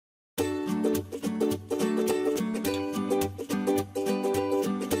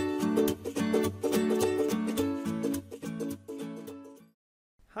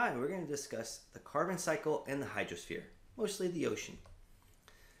Hi, we're going to discuss the carbon cycle and the hydrosphere, mostly the ocean.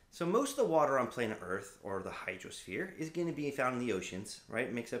 So most of the water on planet Earth, or the hydrosphere, is going to be found in the oceans, right?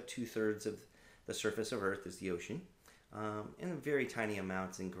 It makes up 2/3 of the surface of Earth is the ocean, and very tiny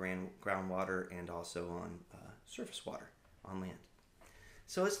amounts in groundwater and also on surface water on land.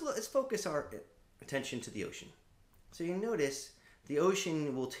 So let's focus our attention to the ocean. So you notice the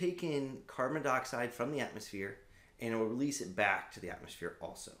ocean will take in carbon dioxide from the atmosphere and it will release it back to the atmosphere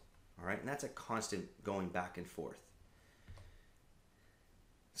also. All right, and that's a constant going back and forth.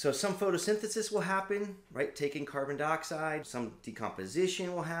 So some photosynthesis will happen, right, taking carbon dioxide. Some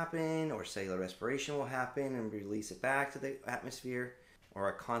decomposition will happen, or cellular respiration will happen and release it back to the atmosphere, or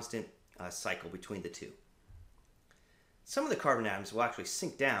a constant cycle between the two. Some of the carbon atoms will actually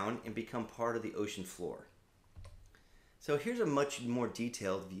sink down and become part of the ocean floor. So here's a much more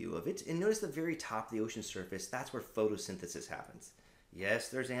detailed view of it. And notice the very top of the ocean surface, that's where photosynthesis happens. Yes,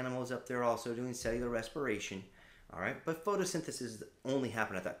 there's animals up there also doing cellular respiration. All right, but photosynthesis only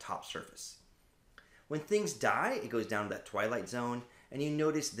happens at that top surface. When things die, it goes down to that twilight zone, and you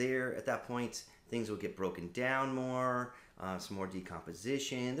notice there at that point things will get broken down more, some more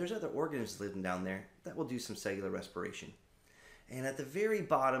decomposition. There's other organisms living down there that will do some cellular respiration. And at the very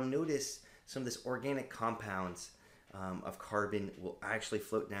bottom, notice some of this organic compounds of carbon will actually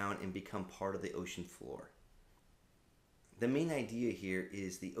float down and become part of the ocean floor. The main idea here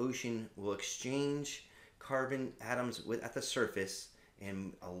is the ocean will exchange carbon atoms at the surface,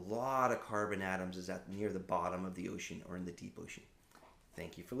 and a lot of carbon atoms is near the bottom of the ocean or in the deep ocean.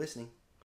 Thank you for listening.